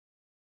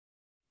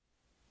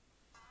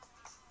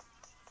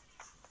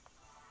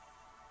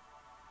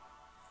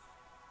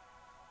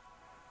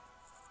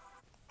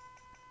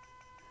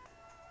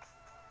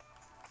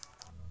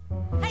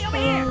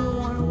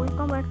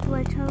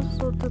channel.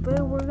 So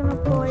today we're gonna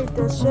play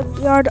the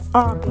shipyard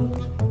obby.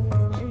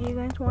 If you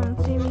guys want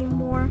to see me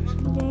more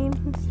games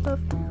and stuff,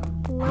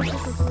 like and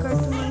subscribe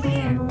to my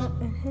channel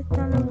and hit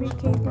that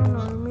notification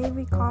or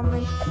maybe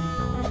comment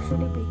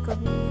actually, because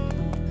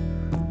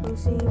we'll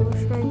see what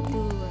should I do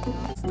right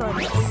now. Start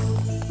it.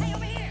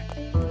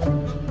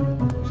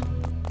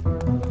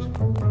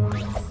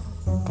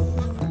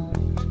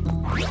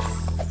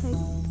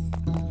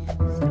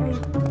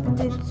 I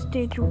did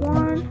stage 1.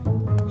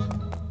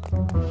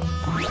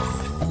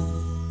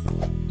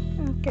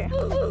 Okay.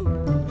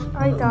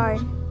 I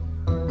died.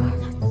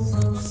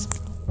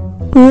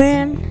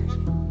 Man.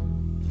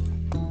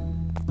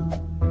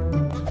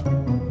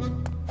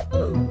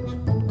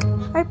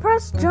 I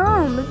pressed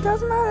jump. It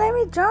does not let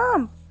me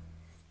jump.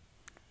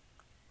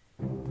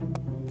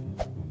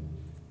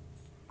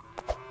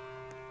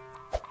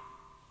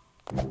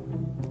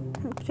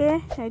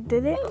 Okay, I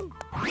did it.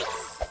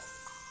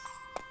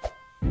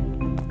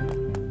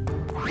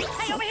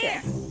 Hey, over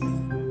here!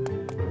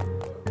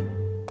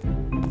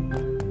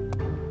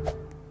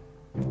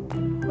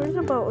 Where's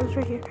the boat? It's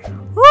right here.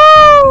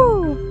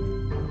 Woo!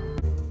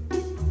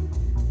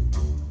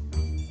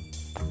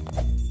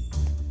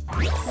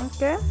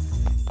 Okay.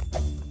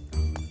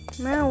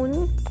 Man, we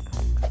need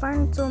to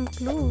find some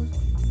clues.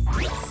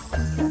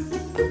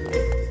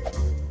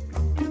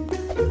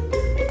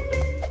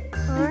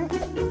 Alright.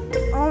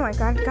 Oh my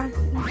god, got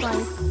my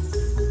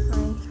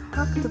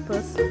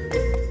octopus.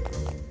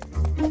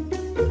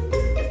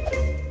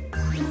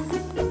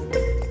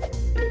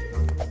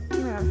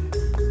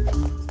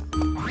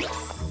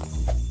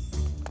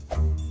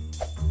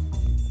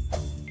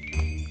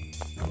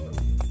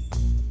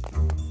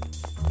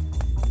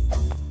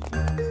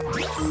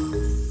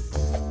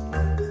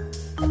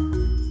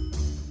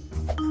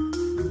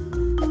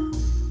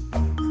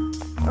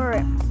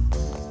 Alright.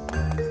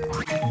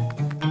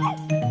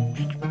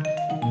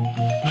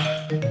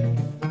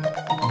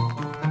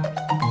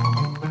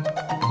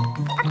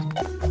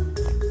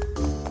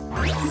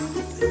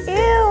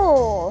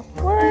 Ew!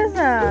 What is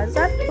that? Is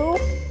that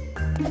poop?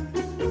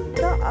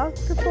 The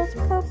octopus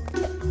poop?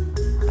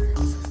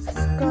 That's so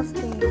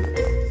disgusting.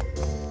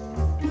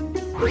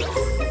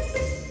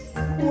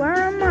 Where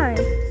am I?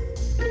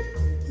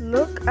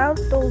 Look out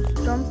those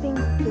jumping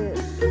fish.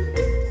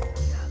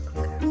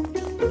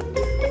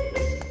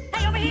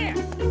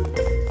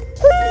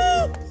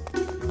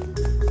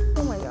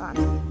 Oh my god.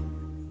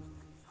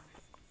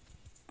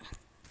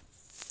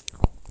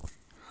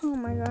 Oh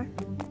my god.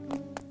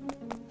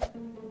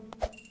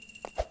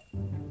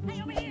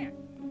 Hey, over here!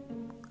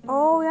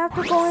 Oh, we have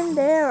to go in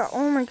there.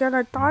 Oh my god,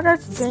 I thought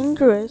that's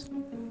dangerous.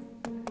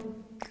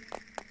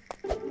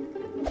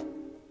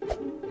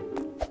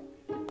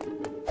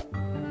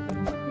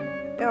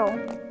 Yo.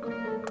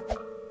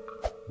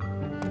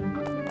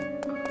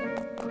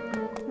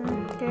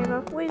 Okay,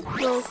 the way's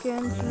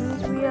broken. Which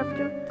means we have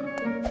to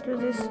do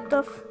this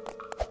stuff.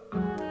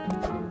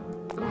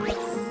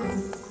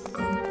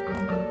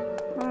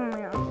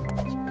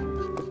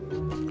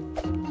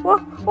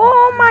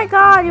 Oh my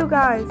god, you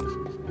guys!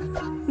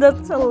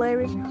 That's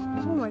hilarious.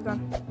 Oh my god.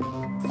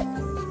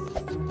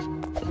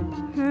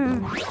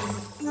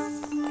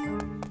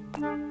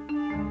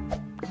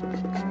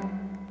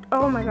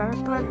 Oh my god, I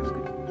thought I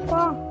could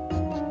fall.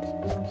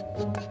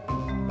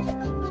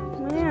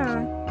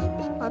 Man,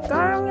 I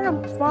thought I'm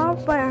gonna fall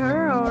by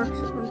her or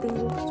something.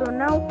 So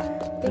now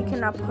they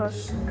cannot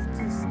push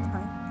this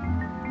time.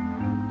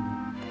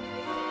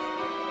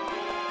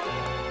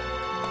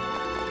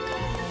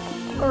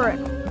 Alright.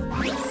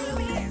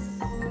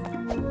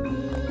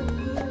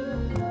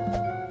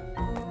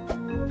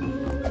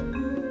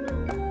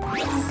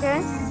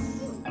 Okay.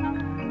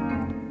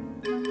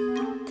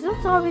 This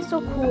is always so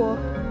cool.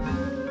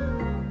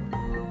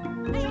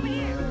 Hey, over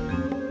here!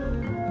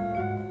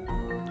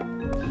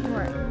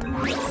 Alright.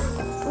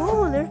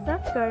 Oh, there's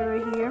that guy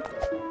right here.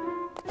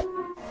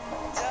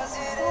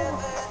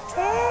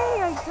 Hey,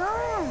 I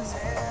jumped!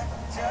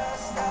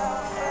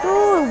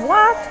 Dude,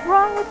 what's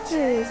wrong with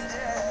this?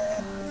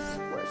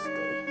 Worst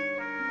day.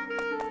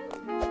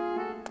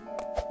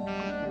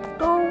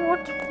 Dude,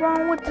 what's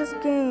wrong with this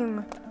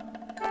game?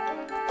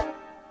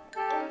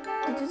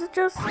 Did it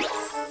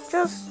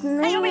just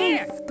make me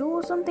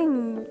do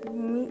something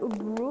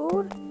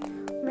rude?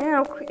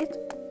 Man,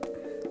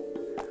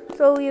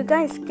 so you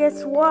guys,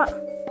 guess what?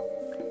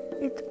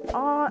 It's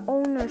our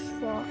owner's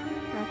fault,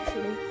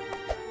 actually.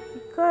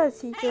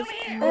 Because he just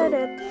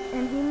edited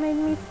and he made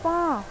me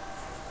fall.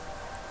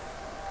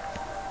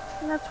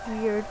 That's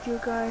weird, you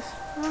guys.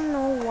 I don't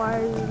know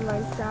why you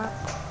like that.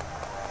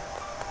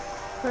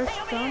 First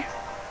jump,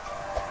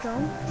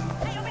 jump,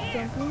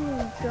 jumping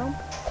and jump,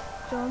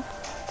 jump,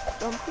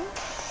 jumping.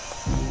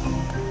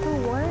 So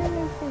why did I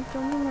say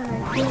jumping and I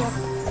go up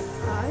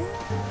high?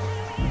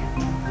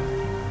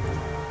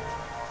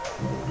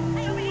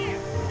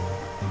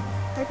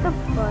 Hit the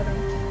button.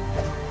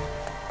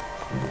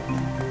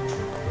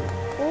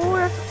 Oh,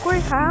 that's a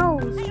great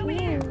house. Ooh.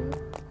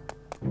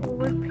 Oh,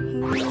 we're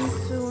painting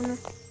soon.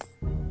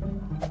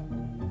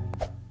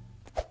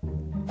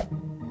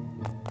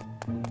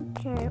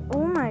 Okay.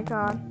 Oh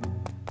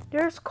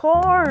There's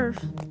cars.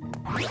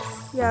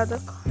 Yeah,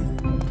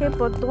 okay,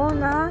 but do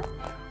not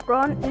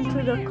run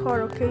into the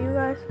car, okay, you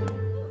guys?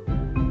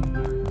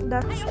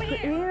 That's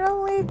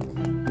really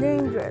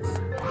dangerous.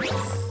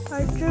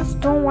 I just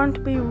don't want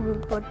to be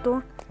rude, but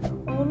don't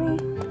only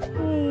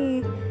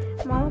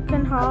mom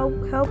can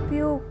help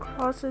you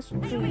cross the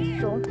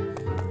street, so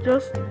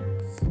just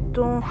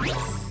don't.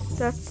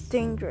 That's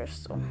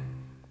dangerous. So.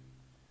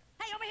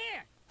 Hey, over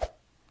here!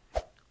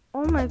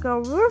 Oh my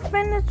God, we're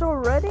finished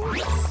already.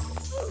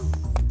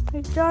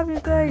 Good job, you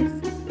guys.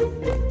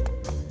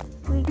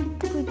 We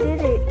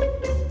did it.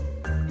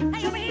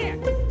 Hey, over here!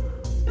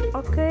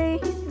 Okay,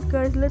 you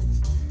guys, let's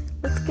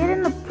get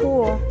in the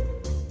pool.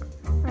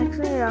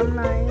 Actually, I'm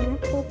not in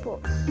the pool.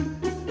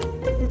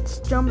 Let's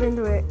jump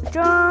into it.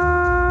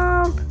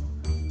 Jump!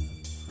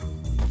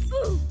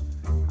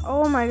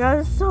 Oh my God,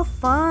 it's so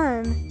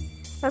fun.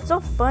 That's so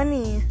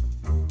funny.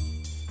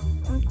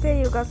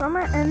 Okay, you guys, I'm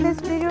gonna end this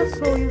video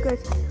so you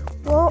guys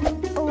will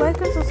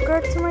like and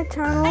subscribe to my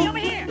channel. Hey, over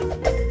here!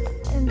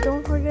 And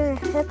don't forget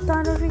to hit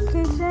that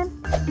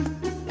notification.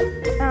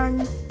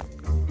 And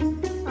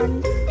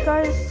you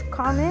guys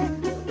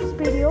comment this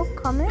video,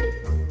 comment.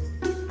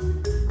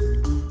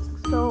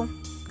 So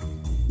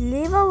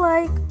leave a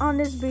like on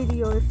this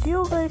video. If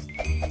you guys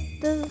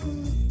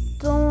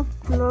don't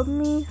love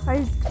me,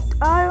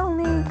 I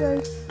only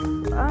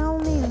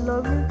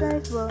love you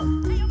guys, but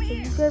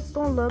if you guys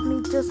don't love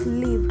me, just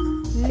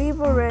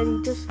leave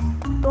already. Just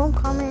don't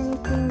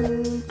comment anything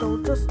mean, so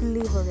just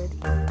leave already.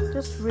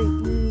 Just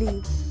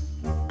leave,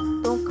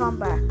 don't come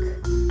back.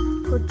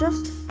 So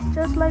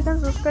just like and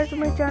subscribe to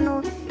my channel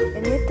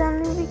and hit that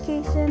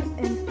notification,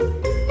 and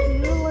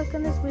leave a like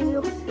on this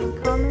video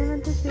and comment on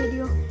this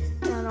video,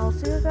 and I'll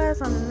see you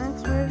guys on the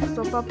next video.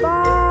 So bye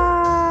bye.